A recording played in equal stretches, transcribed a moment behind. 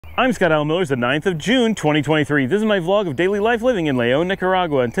I'm Scott Al Miller. It's the 9th of June, 2023. This is my vlog of daily life living in Leon,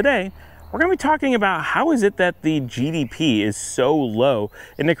 Nicaragua. And today, we're going to be talking about how is it that the GDP is so low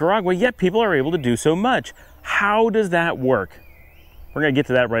in Nicaragua, yet people are able to do so much. How does that work? We're going to get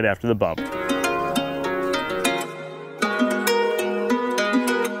to that right after the bump.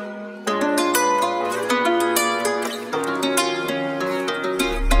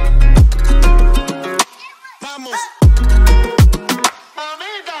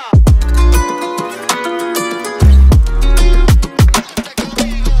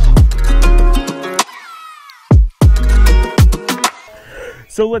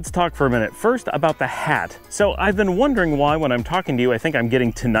 So let's talk for a minute. First about the hat. So I've been wondering why when I'm talking to you, I think I'm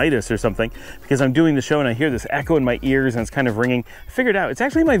getting tinnitus or something because I'm doing the show and I hear this echo in my ears and it's kind of ringing. I figured out it's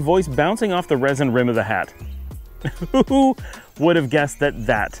actually my voice bouncing off the resin rim of the hat. Who would have guessed that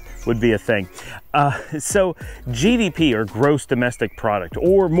that would be a thing? So GDP, or gross domestic product,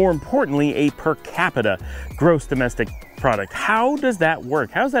 or more importantly, a per capita gross domestic product. How does that work?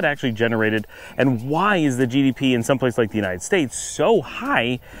 How is that actually generated? And why is the GDP in some place like the United States so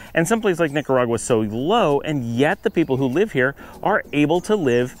high and some place like Nicaragua so low, and yet the people who live here are able to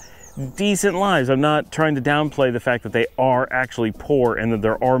live decent lives? I'm not trying to downplay the fact that they are actually poor and that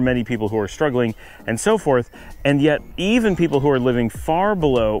there are many people who are struggling and so forth, and yet even people who are living far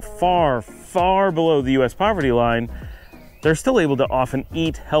below the US poverty line, they're still able to often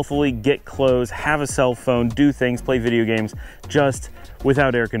eat healthily, get clothes, have a cell phone, do things, play video games, just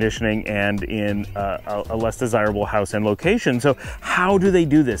without air conditioning and in a less desirable house and location. So how do they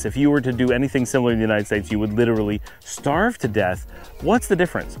do this? If you were to do anything similar in the United States, you would literally starve to death. What's the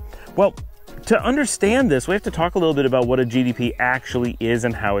difference? Well, to understand this, we have to talk a little bit about what a GDP actually is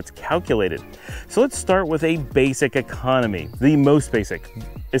and how it's calculated. So let's start with a basic economy, the most basic,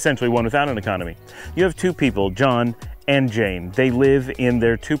 essentially one without an economy. You have two people, John and Jane. They live in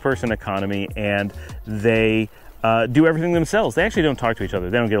their two-person economy and they do everything themselves. They actually don't talk to each other.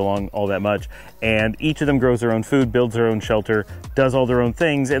 They don't get along all that much. And each of them grows their own food, builds their own shelter, does all their own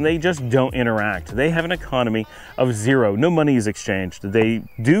things, and they just don't interact. They have an economy of zero. No money is exchanged. They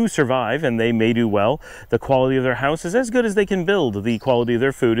do survive and they may do well. The quality of their house is as good as they can build. The quality of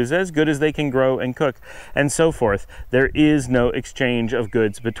their food is as good as they can grow and cook, and so forth. There is no exchange of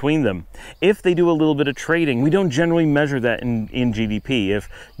goods between them. If they do a little bit of trading, we don't generally measure that in GDP. If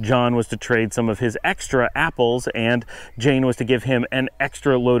John was to trade some of his extra apples and Jane was to give him an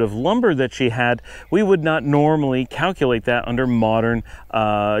extra load of lumber that she had, we would not normally calculate that under modern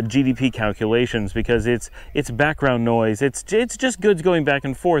GDP calculations because it's background noise. It's just goods going back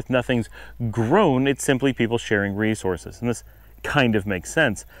and forth. Nothing's grown. It's simply people sharing resources. And this kind of makes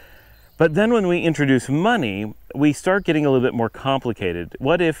sense. But then when we introduce money, we start getting a little bit more complicated.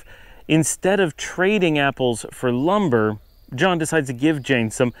 What if instead of trading apples for lumber, John decides to give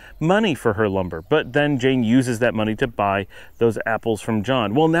Jane some money for her lumber, but then Jane uses that money to buy those apples from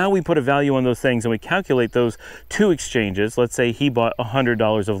John? Well, now we put a value on those things and we calculate those two exchanges. Let's say he bought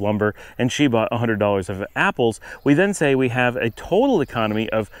 $100 of lumber and she bought $100 of apples. We then say we have a total economy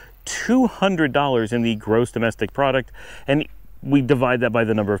of $200 in the gross domestic product, and we divide that by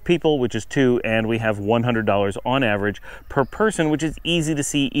the number of people, which is 2, and we have $100 on average per person, which is easy to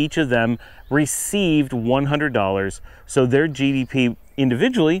see. Each of them received $100, so their GDP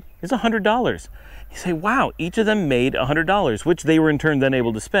individually is $100. You say, wow, each of them made $100, which they were in turn then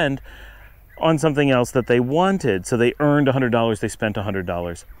able to spend on something else that they wanted. So they earned $100, they spent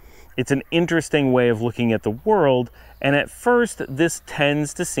 $100. It's an interesting way of looking at the world, and at first this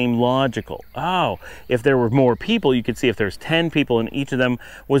tends to seem logical. Oh, if there were more people, you could see if there's 10 people and each of them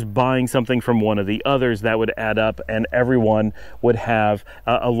was buying something from one of the others, that would add up and everyone would have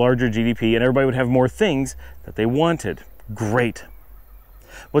a larger GDP and everybody would have more things that they wanted. Great.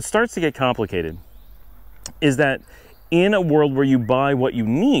 What starts to get complicated is that in a world where you buy what you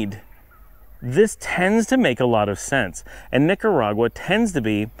need, this tends to make a lot of sense. And Nicaragua tends to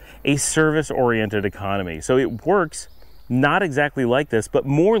be a service-oriented economy. So it works not exactly like this, but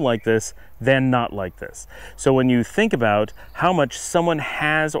more like this than not like this. So when you think about how much someone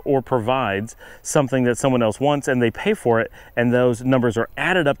has or provides something that someone else wants and they pay for it, and those numbers are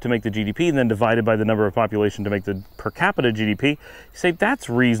added up to make the GDP and then divided by the number of population to make the per capita GDP, you say that's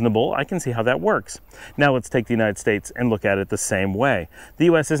reasonable. I can see how that works. Now let's take the United States and look at it the same way. The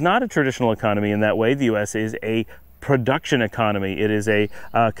US is not a traditional economy in that way. The US is a production economy. It is a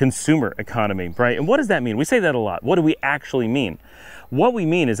consumer economy, right? And what does that mean? We say that a lot. What do we actually mean? What we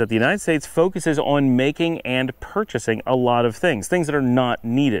mean is that the United States focuses on making and purchasing a lot of things that are not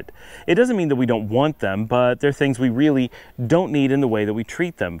needed. It doesn't mean that we don't want them, but they're things we really don't need in the way that we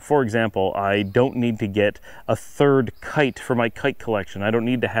treat them. For example, I don't need to get a third kite for my kite collection. I don't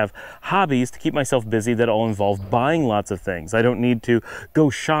need to have hobbies to keep myself busy that all involve buying lots of things. I don't need to go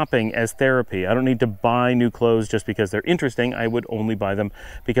shopping as therapy. I don't need to buy new clothes just because they're interesting. I would only buy them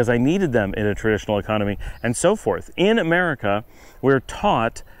because I needed them in a traditional economy, and so forth. In America, we're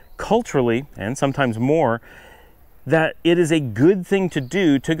taught culturally, and sometimes more, that it is a good thing to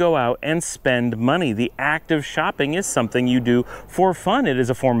do to go out and spend money. The act of shopping is something you do for fun. It is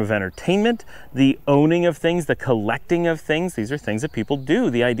a form of entertainment. The owning of things, the collecting of things, these are things that people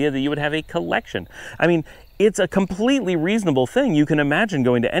do. The idea that you would have a collection. I mean, it's a completely reasonable thing. You can imagine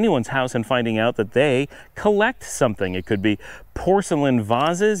going to anyone's house and finding out that they collect something. It could be porcelain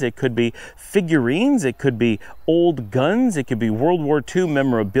vases, it could be figurines, it could be old guns, it could be World War II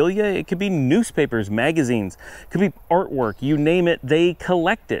memorabilia, it could be newspapers, magazines, it could be artwork, you name it, they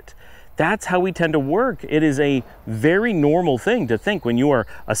collect it. That's how we tend to work. It is a very normal thing to think when you are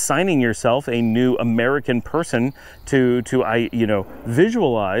assigning yourself a new American person to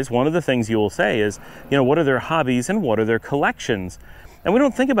visualize. One of the things you will say is, what are their hobbies and what are their collections? And we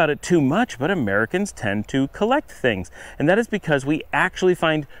don't think about it too much, but Americans tend to collect things. And that is because we actually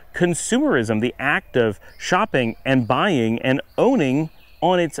find consumerism, the act of shopping and buying and owning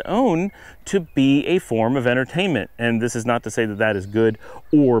on its own, to be a form of entertainment. And this is not to say that that is good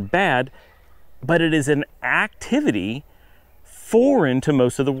or bad, but it is an activity foreign to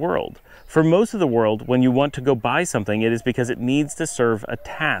most of the world. For most of the world, when you want to go buy something, it is because it needs to serve a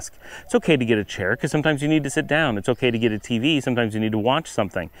task. It's okay to get a chair because sometimes you need to sit down. It's okay to get a TV. Sometimes you need to watch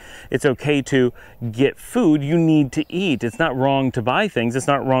something. It's okay to get food. You need to eat. It's not wrong to buy things. It's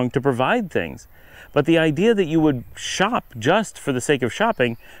not wrong to provide things. But the idea that you would shop just for the sake of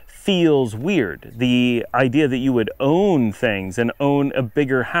shopping feels weird. The idea that you would own things and own a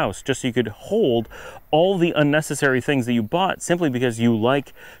bigger house just so you could hold all the unnecessary things that you bought simply because you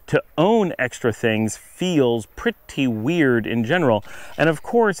like to own extra things feels pretty weird in general. And of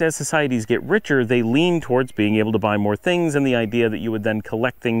course, as societies get richer, they lean towards being able to buy more things, and the idea that you would then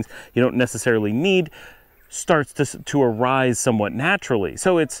collect things you don't necessarily need starts to arise somewhat naturally.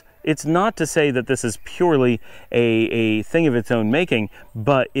 So it's not to say that this is purely a thing of its own making,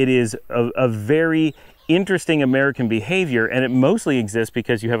 but it is a very interesting American behavior, and it mostly exists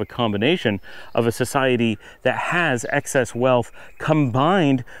because you have a combination of a society that has excess wealth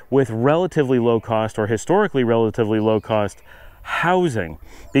combined with relatively low cost or historically relatively low cost housing.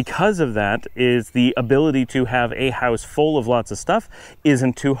 Because of that is the ability to have a house full of lots of stuff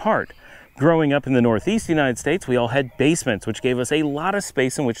isn't too hard. Growing up in the Northeast United States, we all had basements, which gave us a lot of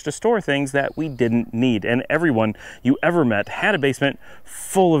space in which to store things that we didn't need. And everyone you ever met had a basement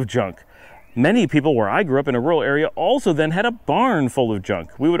full of junk. Many people where I grew up in a rural area also then had a barn full of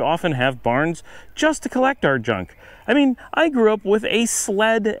junk. We would often have barns just to collect our junk. I mean, I grew up with a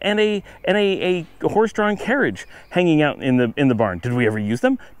sled and a horse-drawn carriage hanging out in the barn. Did we ever use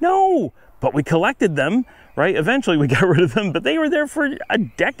them? No, but we collected them. Right? Eventually we got rid of them, but they were there for a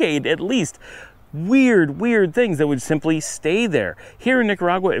decade at least. Weird things that would simply stay there. Here in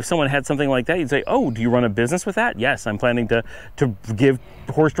Nicaragua, if someone had something like that, you'd say, oh, do you run a business with that? Yes, I'm planning to give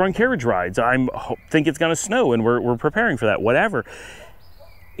horse-drawn carriage rides. I think it's going to snow and we're preparing for that, whatever.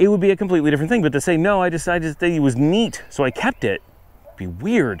 It would be a completely different thing, but to say, no, I decided that it was neat, so I kept it, it'd be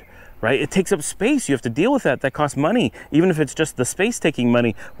weird. Right? It takes up space. You have to deal with that. That costs money. Even if it's just the space taking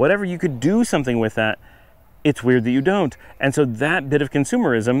money, whatever, you could do something with that. It's weird that you don't. And so that bit of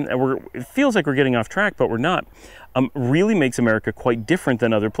consumerism, and it feels like we're getting off track, but we're not, really makes America quite different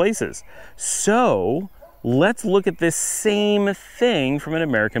than other places. So let's look at this same thing from an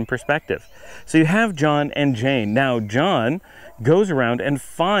American perspective. So you have John and Jane. Now, John goes around and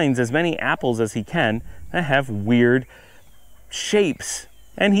finds as many apples as he can that have weird shapes,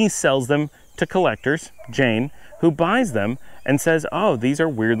 and he sells them to collectors, Jane, who buys them and says, oh, these are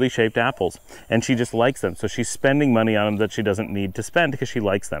weirdly shaped apples. And she just likes them. So she's spending money on them that she doesn't need to spend because she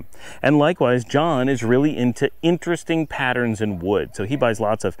likes them. And likewise, John is really into interesting patterns in wood. So he buys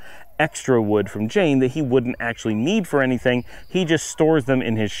lots of extra wood from Jane that he wouldn't actually need for anything. He just stores them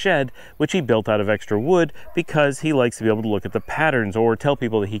in his shed, which he built out of extra wood because he likes to be able to look at the patterns or tell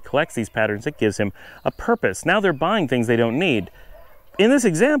people that he collects these patterns. It gives him a purpose. Now they're buying things they don't need. In this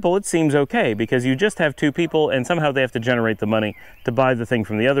example, it seems okay because you just have two people and somehow they have to generate the money to buy the thing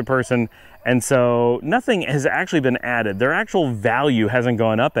from the other person. And so nothing has actually been added. Their actual value hasn't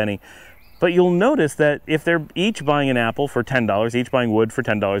gone up any. But you'll notice that if they're each buying an apple for $10, each buying wood for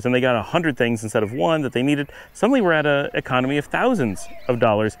 $10, and they got 100 things instead of one that they needed, suddenly we're at an economy of thousands of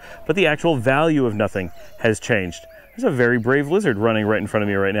dollars, but the actual value of nothing has changed. There's a very brave lizard running right in front of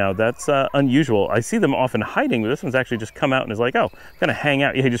me right now. That's unusual. I see them often hiding, but this one's actually just come out and is like, oh, I'm gonna hang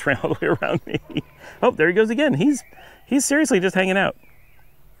out. Yeah, he just ran all the way around me. Oh, there he goes again. He's seriously just hanging out.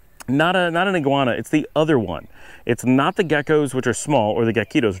 Not an iguana, it's the other one. It's not the geckos, which are small, or the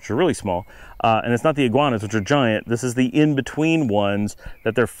geckitos, which are really small, and it's not the iguanas, which are giant. This is the in-between ones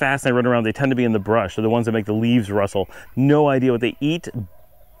that they're fast and they run around. They tend to be in the brush. They're the ones that make the leaves rustle. No idea what they eat.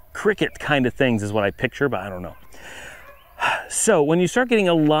 Cricket kind of things is what I picture, but I don't know. So when you start getting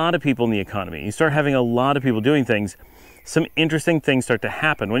a lot of people in the economy, you start having a lot of people doing things, some interesting things start to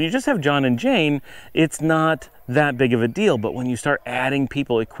happen. When you just have John and Jane, it's not that big of a deal, but when you start adding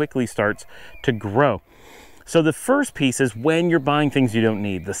people, it quickly starts to grow. So the first piece is when you're buying things you don't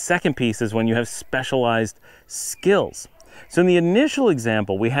need. The second piece is when you have specialized skills. So in the initial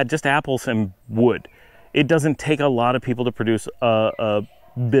example, we had just apples and wood. It doesn't take a lot of people to produce a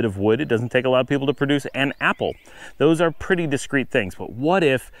bit of wood. It doesn't take a lot of people to produce an apple. Those are pretty discrete things. But what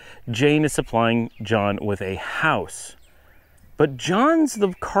if Jane is supplying John with a house? But John's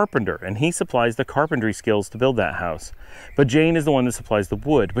the carpenter, and he supplies the carpentry skills to build that house. But Jane is the one that supplies the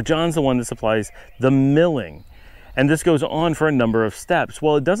wood. But John's the one that supplies the milling. And this goes on for a number of steps.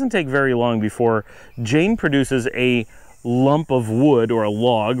 Well, it doesn't take very long before Jane produces a lump of wood, or a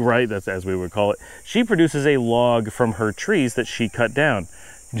log, right? That's as we would call it. She produces a log from her trees that she cut down.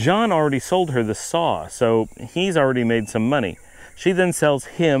 John already sold her the saw, so he's already made some money. She then sells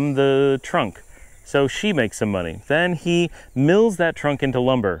him the trunk, so she makes some money. Then he mills that trunk into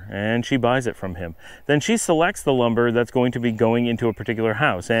lumber, and she buys it from him. Then she selects the lumber that's going to be going into a particular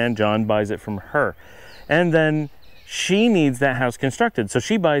house, and John buys it from her. And then she needs that house constructed, so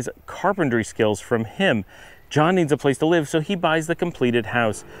she buys carpentry skills from him. John needs a place to live, so he buys the completed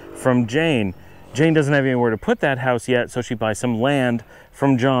house from Jane. Jane doesn't have anywhere to put that house yet, so she buys some land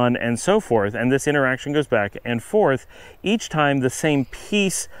from John, and so forth. And this interaction goes back and forth. Each time the same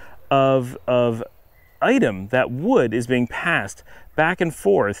piece of item, that wood, is being passed back and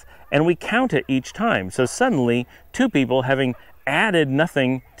forth, and we count it each time. So suddenly, two people having added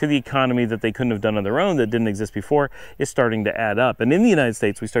nothing to the economy that they couldn't have done on their own, that didn't exist before, is starting to add up. And in the United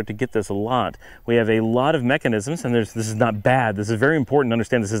States, we start to get this a lot. We have a lot of mechanisms, and this is not bad. This is very important to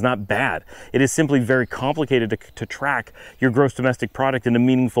understand. This is not bad. It is simply very complicated to track your gross domestic product in a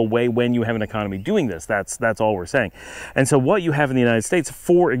meaningful way when you have an economy doing this. That's all we're saying. And so what you have in the United States,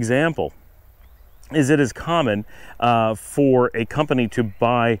 for example, is it is common for a company to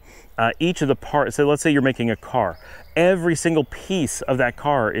buy each of the parts. So let's say you're making a car. Every single piece of that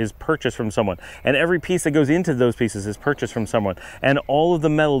car is purchased from someone, and every piece that goes into those pieces is purchased from someone, and all of the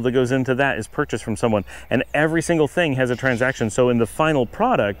metal that goes into that is purchased from someone, and every single thing has a transaction. So in the final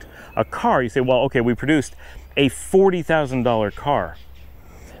product, a car, you say, well, okay, we produced a $40,000 car.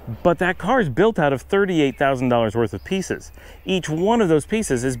 But that car is built out of $38,000 worth of pieces. Each one of those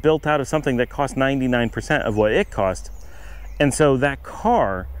pieces is built out of something that costs 99% of what it cost. And so that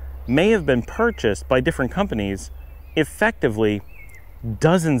car may have been purchased by different companies effectively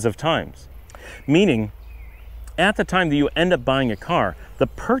dozens of times. Meaning, at the time that you end up buying a car, the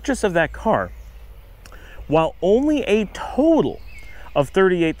purchase of that car, while only a total of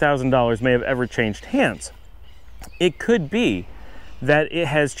 $38,000 may have ever changed hands, it could be that it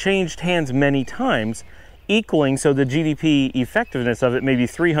has changed hands many times, equaling, so the GDP effectiveness of it may be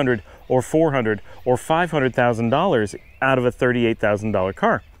 $300 or $400 or $500,000 out of a $38,000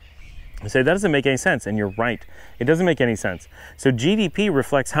 car. You say, that doesn't make any sense, and you're right. It doesn't make any sense. So GDP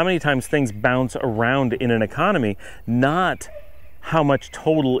reflects how many times things bounce around in an economy, not how much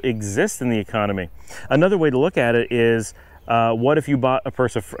total exists in the economy. Another way to look at it is, what if you bought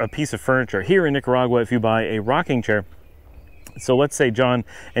a piece of furniture? Here in Nicaragua, if you buy a rocking chair, so let's say John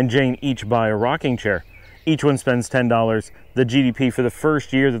and Jane each buy a rocking chair. Each one spends $10. The GDP for the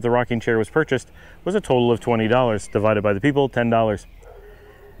first year that the rocking chair was purchased was a total of $20, divided by the people, $10.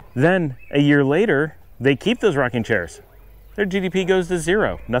 Then, a year later, they keep those rocking chairs. Their GDP goes to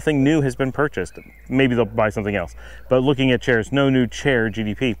zero. Nothing new has been purchased. Maybe they'll buy something else. But looking at chairs, no new chair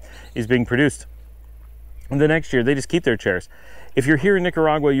GDP is being produced. And the next year, they just keep their chairs. If you're here in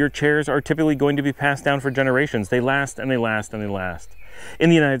Nicaragua, your chairs are typically going to be passed down for generations. They last and they last and they last. In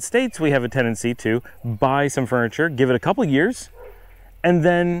the United States, we have a tendency to buy some furniture, give it a couple years, and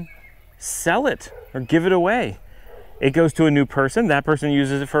then sell it or give it away. It goes to a new person, that person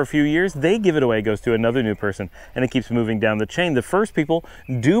uses it for a few years, they give it away, it goes to another new person, and it keeps moving down the chain. The first people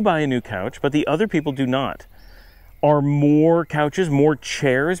do buy a new couch, but the other people do not. Are more couches, more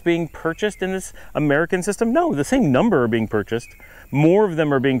chairs being purchased in this American system? No, the same number are being purchased. More of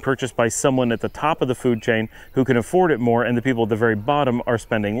them are being purchased by someone at the top of the food chain who can afford it more, and the people at the very bottom are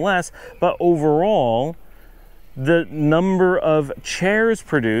spending less. But overall, the number of chairs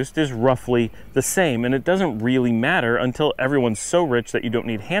produced is roughly the same, and it doesn't really matter until everyone's so rich that you don't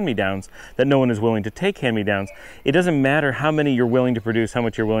need hand-me-downs, that no one is willing to take hand-me-downs. It doesn't matter how many you're willing to produce, how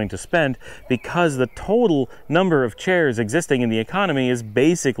much you're willing to spend, because the total number of chairs existing in the economy is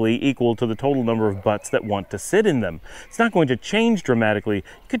basically equal to the total number of butts that want to sit in them. It's not going to change dramatically.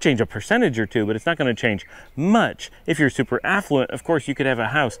 You could change a percentage or two, but it's not going to change much. If you're super affluent, of course, you could have a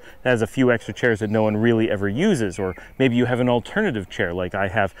house that has a few extra chairs that no one really ever uses. Or maybe you have an alternative chair, like I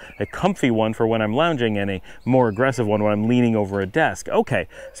have a comfy one for when I'm lounging and a more aggressive one when I'm leaning over a desk. Okay,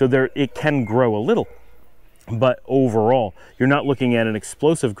 so it can grow a little. But overall, you're not looking at an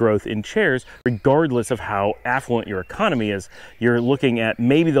explosive growth in chairs, regardless of how affluent your economy is. You're looking at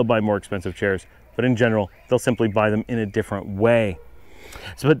maybe they'll buy more expensive chairs, but in general, they'll simply buy them in a different way.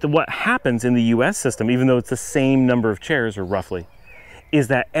 So, but what happens in the US system, even though it's the same number of chairs, or roughly, is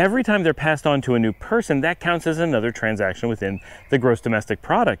that every time they're passed on to a new person, that counts as another transaction within the gross domestic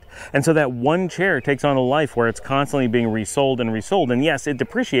product. And so that one chair takes on a life where it's constantly being resold and resold. And yes, it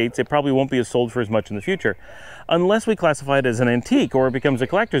depreciates. It probably won't be sold for as much in the future, unless we classify it as an antique or it becomes a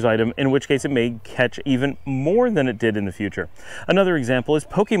collector's item, in which case it may catch even more than it did in the future. Another example is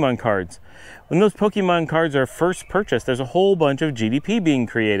Pokemon cards. When those Pokemon cards are first purchased, there's a whole bunch of GDP being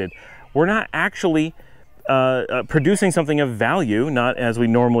created. We're not actually producing something of value, not as we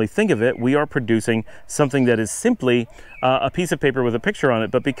normally think of it. We are producing something that is simply a piece of paper with a picture on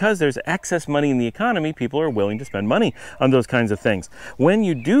it. But because there's excess money in the economy, people are willing to spend money on those kinds of things. When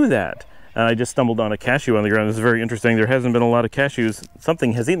you do that, I just stumbled on a cashew on the ground. This is very interesting. There hasn't been a lot of cashews.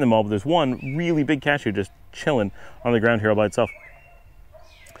 Something has eaten them all, but there's one really big cashew just chilling on the ground here all by itself.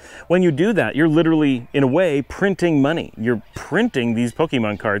 When you do that, you're literally, in a way, printing money. You're printing these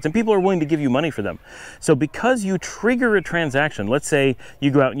Pokemon cards, and people are willing to give you money for them. So because you trigger a transaction, let's say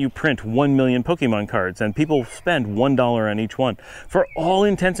you go out and you print 1 million Pokemon cards, and people spend $1 on each one. For all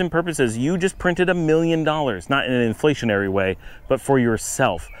intents and purposes, you just printed $1 million, not in an inflationary way, but for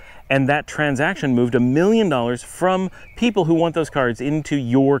yourself. And that transaction moved $1 million from people who want those cards into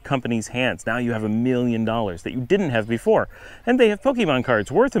your company's hands. Now you have $1 million that you didn't have before. And they have Pokemon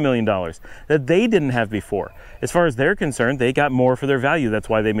cards worth $1 million that they didn't have before. As far as they're concerned, they got more for their value. That's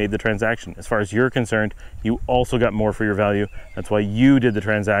why they made the transaction. As far as you're concerned, you also got more for your value. That's why you did the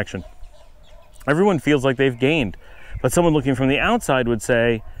transaction. Everyone feels like they've gained. But someone looking from the outside would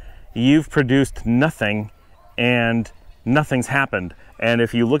say, you've produced nothing and nothing's happened. And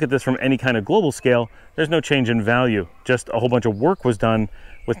if you look at this from any kind of global scale, there's no change in value. Just a whole bunch of work was done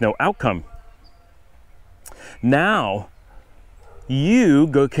with no outcome. Now, you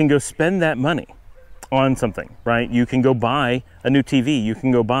can go spend that money on something, right? You can go buy a new TV. You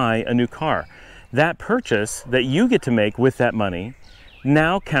can go buy a new car. That purchase that you get to make with that money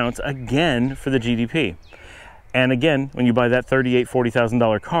now counts again for the GDP. And again, when you buy that $38,000,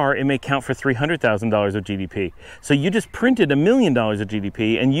 $40,000 car, it may count for $300,000 of GDP. So you just printed $1 million of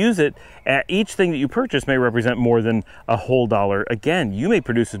GDP and use it at each thing that you purchase may represent more than a whole dollar. Again, you may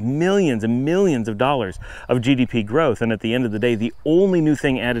produce millions and millions of dollars of GDP growth. And at the end of the day, the only new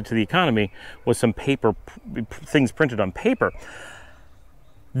thing added to the economy was some paper, things printed on paper.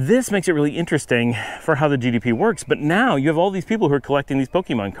 This makes it really interesting for how the GDP works, but now you have all these people who are collecting these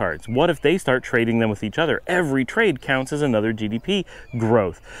Pokemon cards. What if they start trading them with each other? Every trade counts as another GDP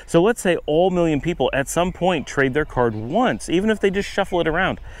growth. So let's say all 1 million people at some point trade their card once, even if they just shuffle it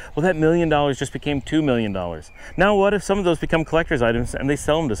around. Well, that $1 million just became $2 million. Now what if some of those become collector's items and they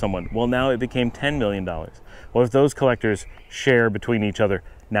sell them to someone? Well, now it became $10 million. What if those collectors share between each other?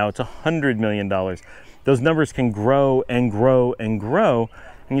 Now it's $100 million. Those numbers can grow and grow and grow.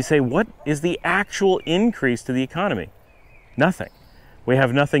 And you say, what is the actual increase to the economy? Nothing. We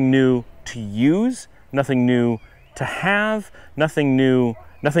have nothing new to use, nothing new to have, nothing new.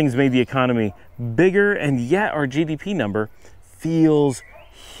 Nothing's made the economy bigger, and yet our GDP number feels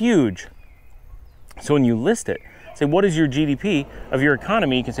huge. So when you list it, say, what is your GDP of your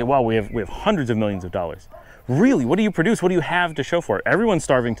economy? You can say, wow, we have hundreds of millions of dollars. Really, what do you produce? What do you have to show for it? Everyone's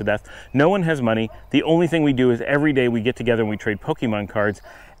starving to death. No one has money. The only thing we do is every day we get together and we trade Pokemon cards.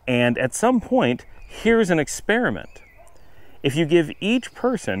 And at some point, here's an experiment. If you give each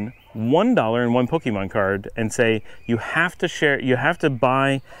person $1 and one Pokemon card and say you have to share, you have to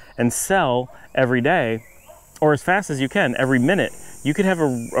buy and sell every day, or as fast as you can, every minute, you could have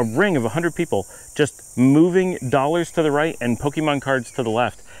a ring of 100 people just moving dollars to the right and Pokemon cards to the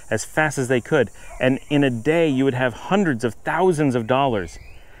left. as fast as they could. And in a day, you would have hundreds of thousands of dollars.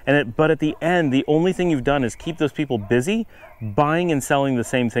 But at the end, the only thing you've done is keep those people busy buying and selling the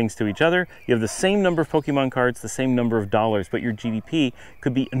same things to each other. You have the same number of Pokemon cards, the same number of dollars, but your GDP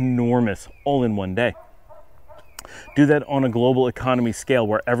could be enormous all in one day. Do that on a global economy scale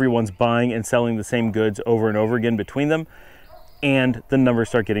where everyone's buying and selling the same goods over and over again between them, and the numbers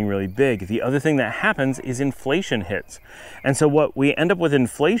start getting really big. The other thing that happens is inflation hits. And so what we end up with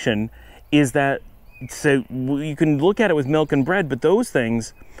inflation is that, so you can look at it with milk and bread, but those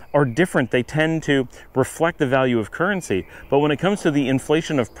things are different. They tend to reflect the value of currency. But when it comes to the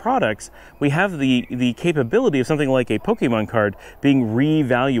inflation of products, we have the capability of something like a Pokemon card being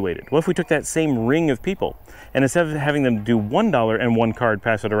reevaluated. What if we took that same ring of people, and instead of having them do $1 and one card,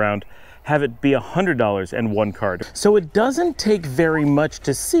 pass it around, have it be $100 and one card? So it doesn't take very much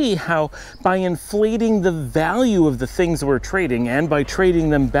to see how by inflating the value of the things we're trading and by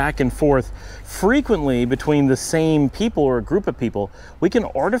trading them back and forth frequently between the same people or a group of people, we can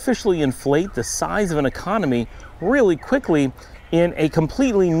artificially inflate the size of an economy really quickly in a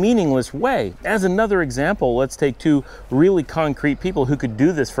completely meaningless way. As another example, let's take two really concrete people who could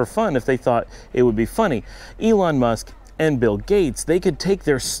do this for fun if they thought it would be funny. Elon Musk and Bill Gates. They could take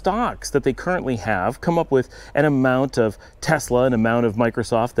their stocks that they currently have, come up with an amount of Tesla, an amount of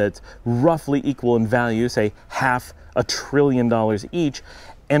Microsoft that's roughly equal in value, say $500 billion each,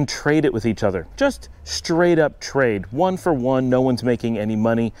 and trade it with each other. Just straight up trade, one for one. No one's making any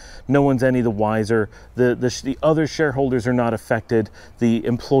money. No one's any the wiser. The other shareholders are not affected. The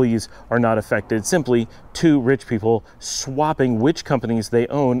employees are not affected. Simply two rich people swapping which companies they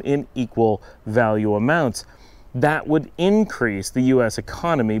own in equal value amounts. That would increase the US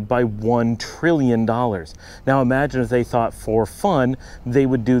economy by $1 trillion. Now imagine if they thought for fun they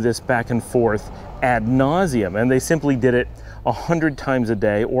would do this back and forth ad nauseum, and they simply did it 100 times a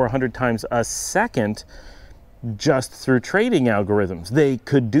day or 100 times a second just through trading algorithms. They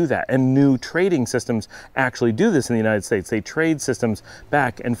could do that, and new trading systems actually do this in the United States. They trade systems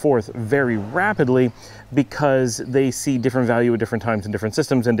back and forth very rapidly because they see different value at different times in different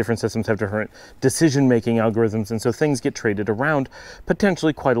systems, and different systems have different decision-making algorithms, and so things get traded around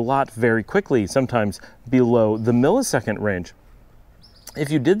potentially quite a lot very quickly, sometimes below the millisecond range.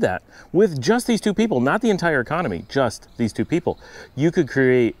 If you did that with just these two people, not the entire economy, just these two people, you could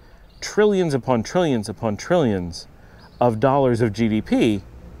create trillions upon trillions upon trillions of dollars of GDP,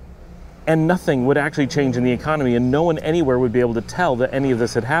 and nothing would actually change in the economy, and no one anywhere would be able to tell that any of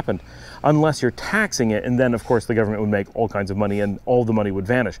this had happened, unless you're taxing it, and then of course the government would make all kinds of money and all the money would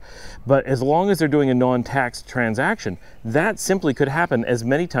vanish. But as long as they're doing a non-taxed transaction, that simply could happen as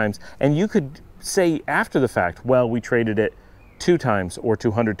many times, and you could say after the fact, well, we traded it 2 times or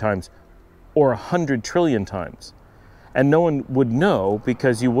 200 times or 100 trillion times. And no one would know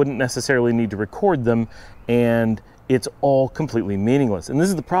because you wouldn't necessarily need to record them, and it's all completely meaningless. And this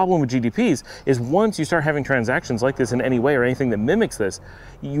is the problem with GDPs, is once you start having transactions like this in any way or anything that mimics this,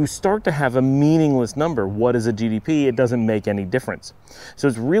 you start to have a meaningless number. What is a GDP? It doesn't make any difference. So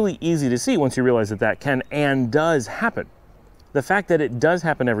it's really easy to see once you realize that that can and does happen. The fact that it does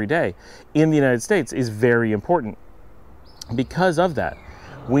happen every day in the United States is very important. Because of that,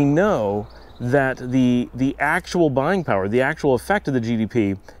 we know that the actual buying power, the actual effect of the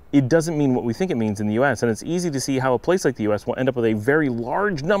GDP, it doesn't mean what we think it means in the US. And it's easy to see how a place like the US will end up with a very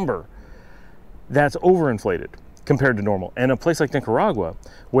large number that's overinflated compared to normal. And a place like Nicaragua,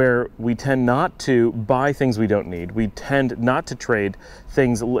 where we tend not to buy things we don't need, we tend not to trade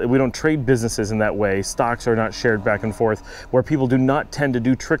things, we don't trade businesses in that way, stocks are not shared back and forth, where people do not tend to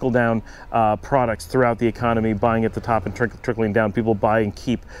do trickle-down products throughout the economy, buying at the top and trickling down. People buy and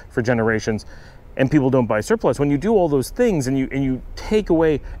keep for generations, and people don't buy surplus. When you do all those things and you take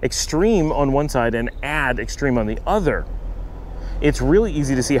away extreme on one side and add extreme on the other, it's really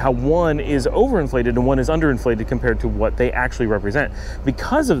easy to see how one is overinflated and one is underinflated compared to what they actually represent.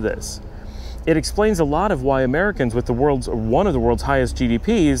 Because of this, it explains a lot of why Americans with one of the world's highest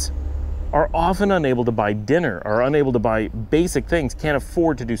GDPs are often unable to buy dinner, are unable to buy basic things, can't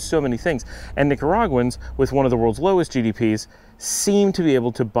afford to do so many things. And Nicaraguans with one of the world's lowest GDPs seem to be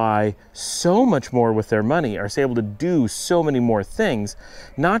able to buy so much more with their money, are able to do so many more things.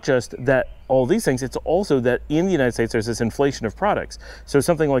 Not just that all these things, it's also that in the United States there's this inflation of products. So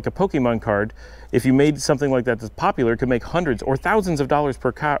something like a Pokemon card, if you made something like that that's popular, could make hundreds or thousands of dollars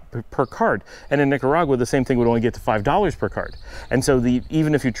per card. And in Nicaragua, the same thing would only get to $5 per card. And so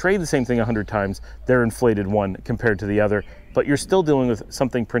even if you trade the same thing 100 times, they're inflated one compared to the other, but you're still dealing with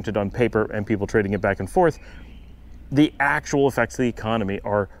something printed on paper and people trading it back and forth. The actual effects of the economy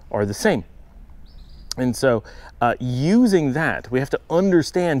are the same. And so using that, we have to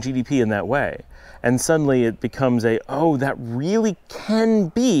understand GDP in that way. And suddenly it becomes oh, that really can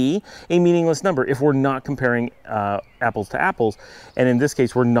be a meaningless number if we're not comparing apples to apples. And in this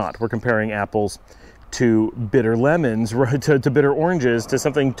case, we're not. We're comparing apples to bitter lemons, to bitter oranges, to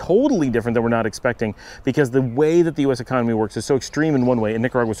something totally different that we're not expecting, because the way that the U.S. economy works is so extreme in one way and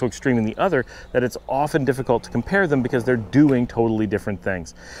Nicaragua is so extreme in the other that it's often difficult to compare them because they're doing totally different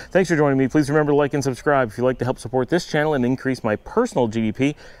things. Thanks for joining me. Please remember to like and subscribe. If you'd like to help support this channel and increase my personal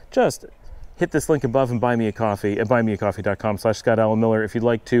GDP, just hit this link above and buy me a coffee at buymeacoffee.com/Scott Allen Miller. If you'd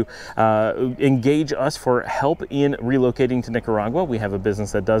like to engage us for help in relocating to Nicaragua, we have a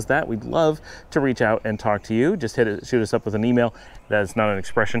business that does that. We'd love to reach out and talk to you. Just shoot us up with an email. That's not an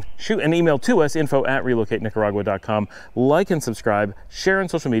expression. Shoot an email to us, info@relocatenicaragua.com. Like and subscribe, share on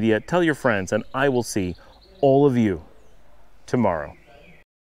social media, tell your friends, and I will see all of you tomorrow.